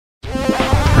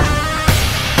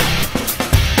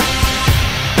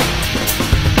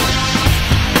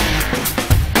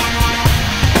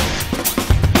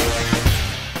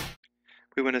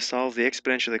going to solve the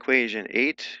exponential equation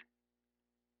 8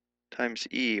 times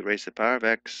e raised to the power of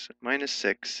x minus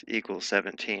 6 equals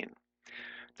 17.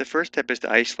 The first step is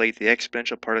to isolate the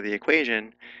exponential part of the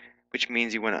equation, which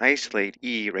means you want to isolate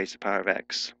e raised to the power of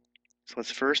x. So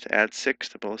let's first add 6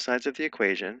 to both sides of the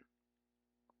equation.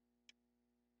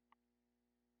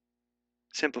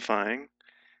 Simplifying,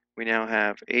 we now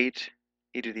have 8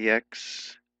 e to the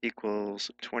x equals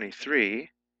 23.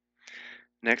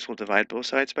 Next, we'll divide both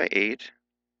sides by 8.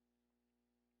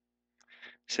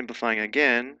 Simplifying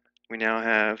again, we now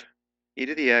have e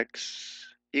to the x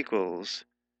equals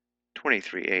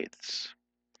 23/8.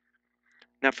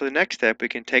 Now for the next step, we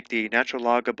can take the natural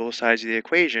log of both sides of the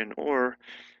equation, or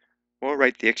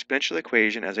write the exponential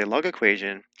equation as a log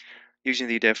equation using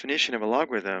the definition of a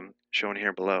logarithm shown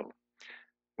here below,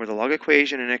 where the log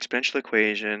equation and exponential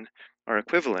equation are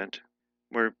equivalent,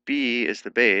 where b is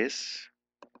the base,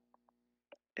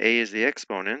 a is the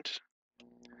exponent,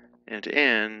 and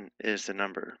n is the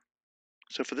number.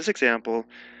 So for this example,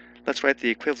 let's write the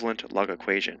equivalent log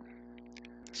equation.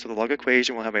 So the log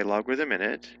equation will have a logarithm in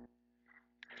it.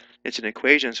 It's an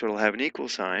equation, so it'll have an equal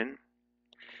sign.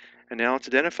 And now let's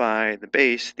identify the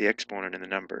base, the exponent, and the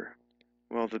number.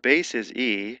 Well, the base is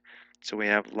e, so we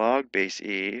have log base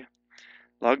e.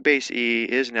 Log base e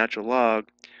is natural log,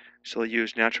 so we'll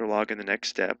use natural log in the next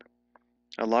step.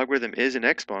 A logarithm is an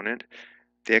exponent.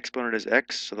 The exponent is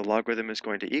x, so the logarithm is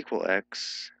going to equal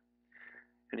x.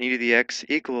 And e to the x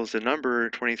equals the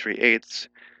number 23/8,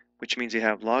 which means you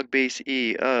have log base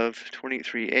e of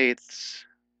 23/8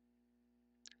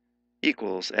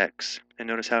 equals x. And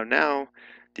notice how now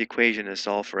the equation is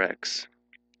solved for x.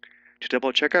 To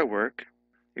double check our work,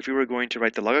 if we were going to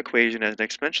write the log equation as an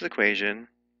exponential equation,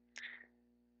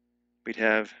 we'd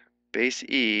have base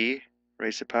e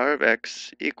raised to the power of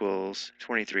x equals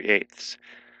 23/8.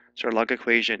 So our log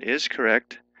equation is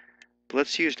correct, but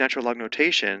let's use natural log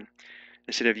notation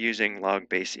instead of using log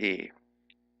base e.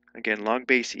 Again, log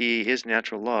base e is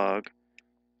natural log,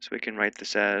 so we can write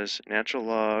this as natural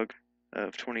log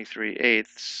of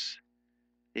 23/8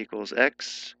 equals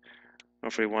x, or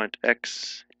if we want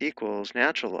x equals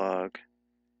natural log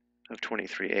of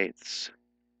 23/8.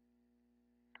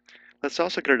 Let's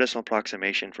also get our decimal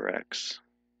approximation for x.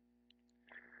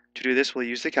 To do this, we'll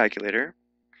use the calculator,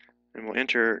 and we'll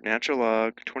enter natural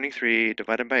log 23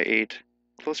 divided by 8,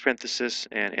 close parenthesis,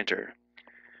 and enter.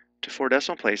 To 4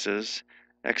 decimal places,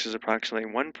 x is approximately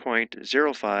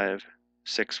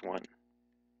 1.0561.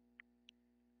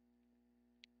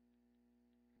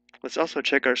 Let's also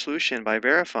check our solution by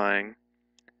verifying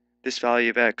this value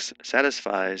of x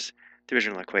satisfies the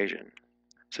original equation.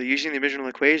 So using the original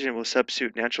equation, we'll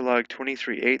substitute natural log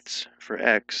 23/8 for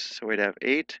x. So we'd have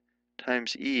 8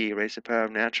 times e raised to the power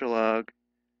of natural log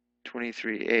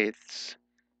 23/8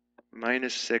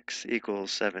 minus 6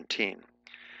 equals 17.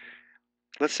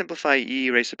 Let's simplify e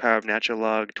raised to the power of natural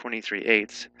log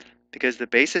 23/8. Because the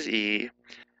base is e,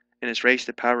 and it's raised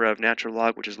to the power of natural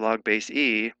log, which is log base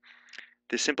e,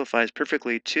 this simplifies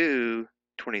perfectly to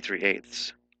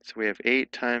 23/8. So we have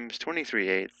 8 times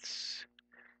 23/8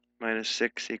 minus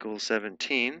 6 equals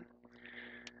 17.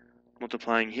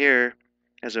 Multiplying here,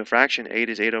 as a fraction, 8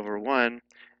 is 8 over 1.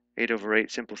 8 over 8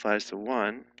 simplifies to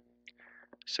 1.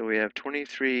 So we have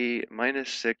 23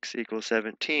 minus 6 equals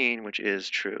 17, which is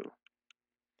true.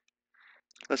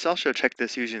 Let's also check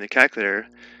this using the calculator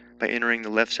by entering the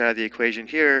left side of the equation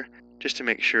here, just to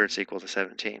make sure it's equal to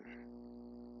 17.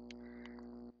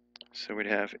 So we'd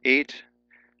have 8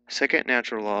 second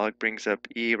natural log brings up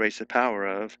e raised to the power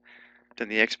of, then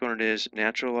the exponent is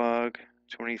natural log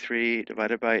 23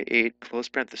 divided by 8, close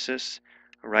parenthesis,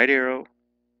 right arrow,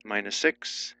 minus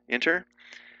 6, enter,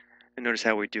 and notice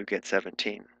how we do get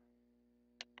 17.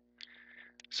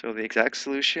 So the exact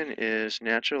solution is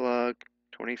natural log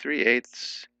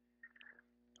 23/8,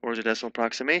 or as a decimal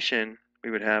approximation,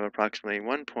 we would have approximately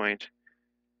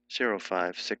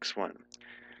 1.0561.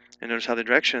 And notice how the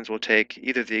directions will take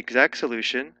either the exact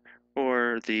solution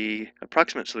or the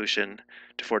approximate solution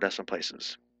to 4 decimal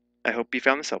places. I hope you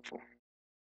found this helpful.